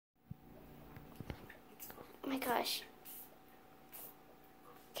Oh my gosh.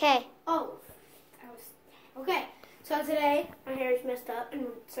 Okay. Oh, okay. So today my hair is messed up, and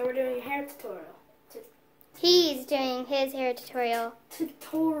so we're doing a hair tutorial. He's doing his hair tutorial.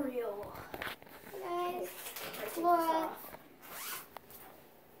 Guys, Laura.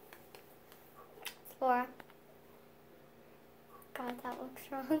 Laura. God, that looks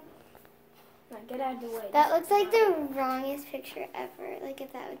wrong. Now get out of the way. That looks like the wrongest picture ever. Like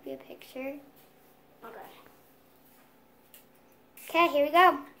if that would be a picture. Okay. Okay, here we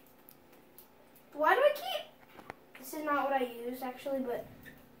go. Why do I keep? This is not what I use actually, but.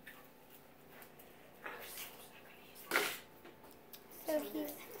 So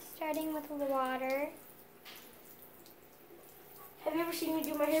he's starting with water. Have you ever seen me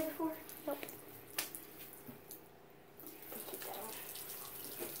do my hair before? Nope. Keep that on.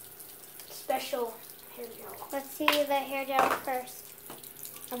 Special hair gel. Let's see the hair gel first.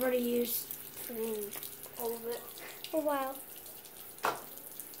 I've already used all of it. Oh wow.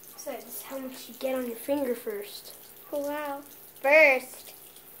 So this is how much you get on your finger first. Oh wow. First.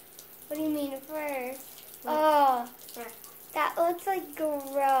 What do you mean first? Oh. Yeah. That looks like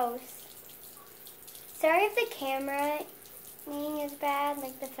gross. Sorry if the camera is bad,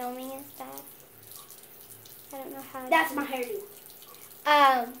 like the filming is bad. I don't know how. That's my hairdo.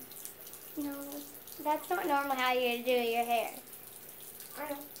 No, that's not normal how you do your hair. I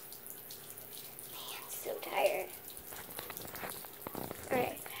know. Man, I'm so tired.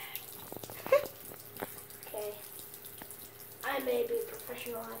 Alright. Okay. I may be a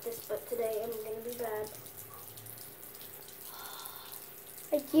professional at this, but today I'm gonna be bad.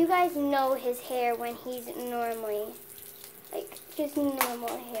 Like, you guys know his hair when he's normally, like, just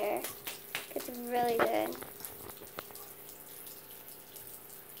normal hair. It's really good.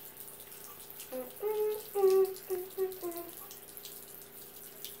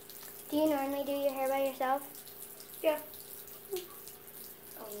 Do you normally do your hair by yourself? Yeah. I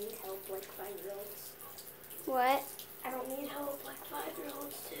don't need help like 5-year-olds. What? I don't need help like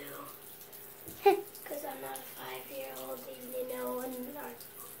 5-year-olds do. Because I'm not a 5-year-old, you know, and I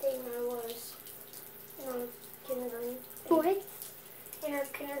think I was in our kindergarten. What? In our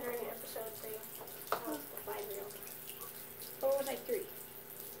kindergarten episode thing, I was a 5-year-old. Or was I 3?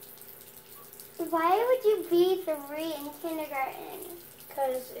 Why would you be 3 in kindergarten?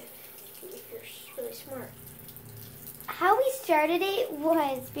 Because if you're really smart. How we started it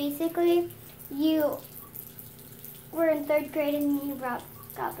was basically you were in 3rd grade and you got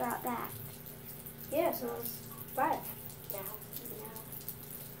brought back. Yeah, so I was 5 now.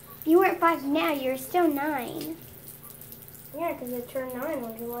 You weren't 5 now, you're still 9. Yeah, because I turned 9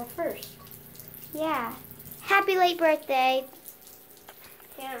 on July 1st. Yeah. Happy late birthday.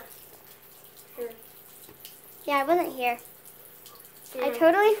 Yeah. Sure. Yeah, I wasn't here. Yeah. I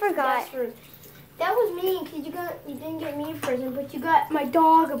totally forgot. That's rude. That was mean because you didn't get me a present, but you got my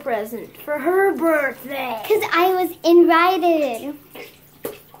dog a present for her birthday. Because I was invited.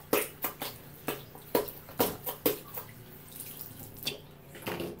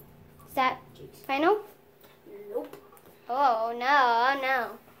 Is that final? Nope. Oh, no, oh,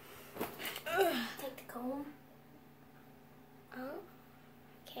 no. Take the comb. Oh,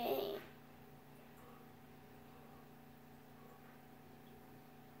 okay.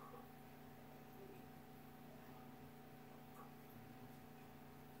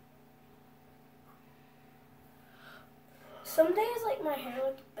 Some days, like, my hair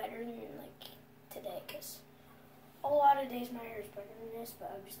looks better than, like, today, because a lot of days my hair is better than this,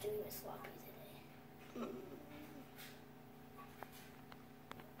 but I'm just doing it sloppy today.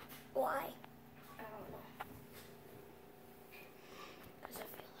 Why? I don't know. Because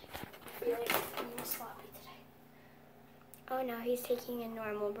I feel like I'm doing it sloppy today. Oh, no, he's taking a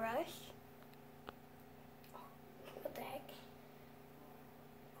normal brush. What the heck?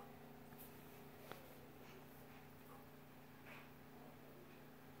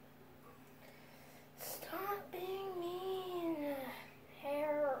 Stop being mean.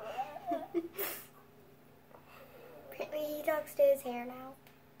 Hair. Apparently he talks to his hair now.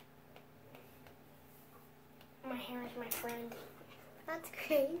 My hair is my friend. That's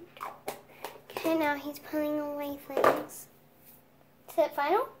great. Okay, now he's pulling away things. Is it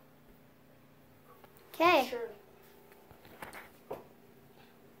final? Okay. Sure.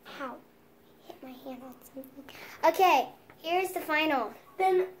 Ow. Hit my hand on something. Okay, here's the final.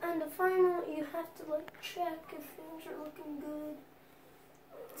 Then on the final, you have to like check if things are looking good.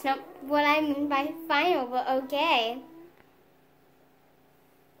 It's not what I mean by final, but okay.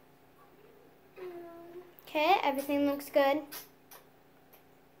 Okay, everything looks good.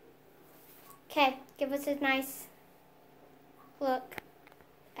 Okay, give us a nice look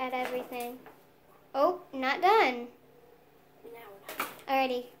at everything. Oh, not done. Now.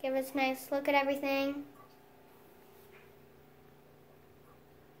 Alrighty, give us a nice look at everything.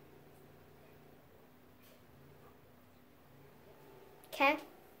 Okay.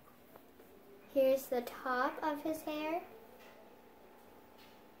 Here's the top of his hair.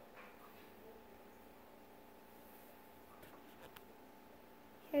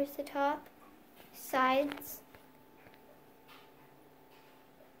 Here's the top, sides.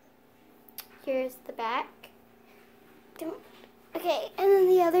 Here's the back. Okay, and then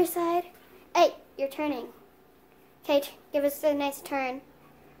the other side. Hey, you're turning. Okay, give us a nice turn.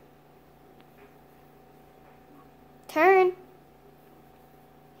 Turn.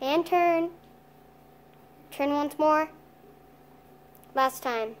 And turn. Turn once more. Last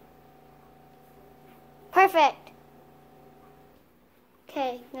time. Perfect.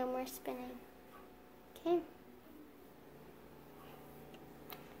 Okay, no more spinning. Okay.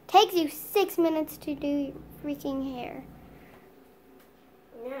 Takes you 6 minutes to do your freaking hair.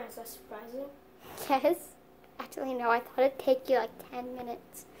 Yeah, is that surprising? Yes. Actually, no, I thought it'd take you like 10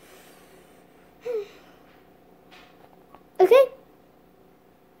 minutes. Okay.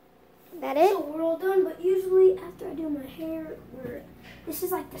 That it? So we're all done, but usually after I do my hair, this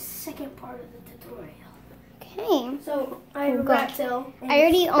is like the second part of the tutorial. Okay. So I have a rat tail. I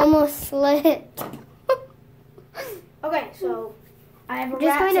already almost slipped. Okay, so I have a I'm just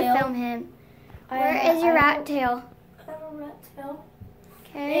rat going tail. to film him. Where is your rat tail? I have a rat tail.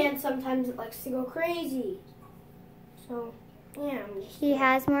 Okay. And sometimes it likes to go crazy. So, yeah, I'm just... He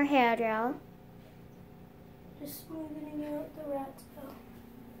has more hair gel. Just smoothing out the rat tail.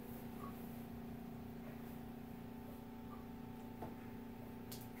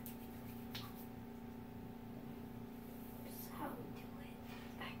 That's how we do it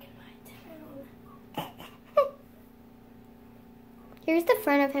back in my town. Here's the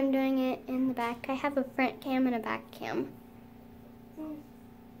front of him doing it in the back. I have a front cam and a back cam.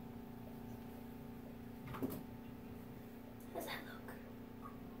 How's that look?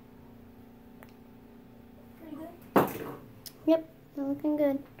 Pretty good? Yep, they're looking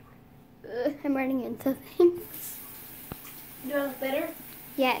good. I'm running into things. Do I look better?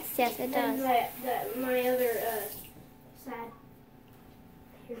 Yes, yes, it Than does. my other sad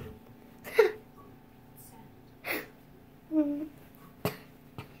hair. Sad.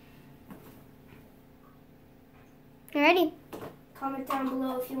 Alrighty. Comment down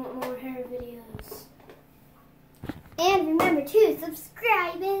below if you want more hair videos. And remember to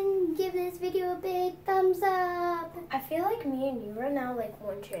subscribe and give this video a big thumbs up. I feel like me and you are now like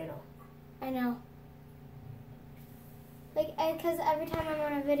one channel. I know. Like, because every time I'm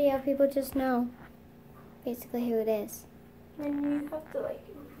on a video, people just know basically who it is. And you have to like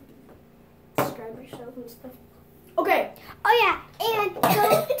describe yourself and stuff. Okay. Oh yeah, and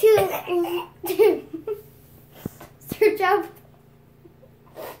go to search up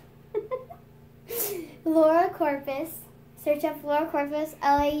Laura Corpus. Search up Laura Corpus,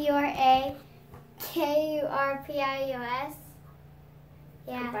 LAURAKURPIUS.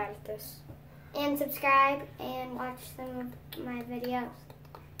 Yeah. About this. And subscribe and watch some of my videos.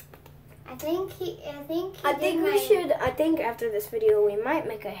 I think after this video we might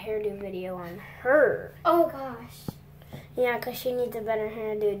make a hairdo video on her. Oh gosh. Yeah, because she needs a better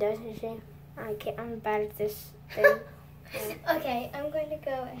hairdo, doesn't she? I'm bad at this thing. Okay, I'm going to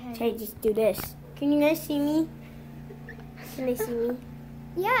go ahead. Okay, just do this. Can you guys see me? Can they see me?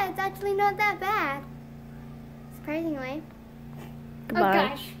 Yeah, it's actually not that bad. Surprisingly. Goodbye. Oh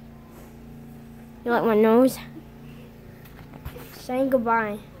gosh. You like my nose? Saying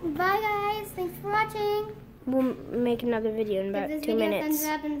goodby. Bye guys. Thanks for watching. We'll make another video in about Give this 2 video minutes. a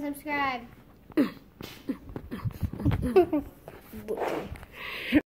thumbs up and subscribe.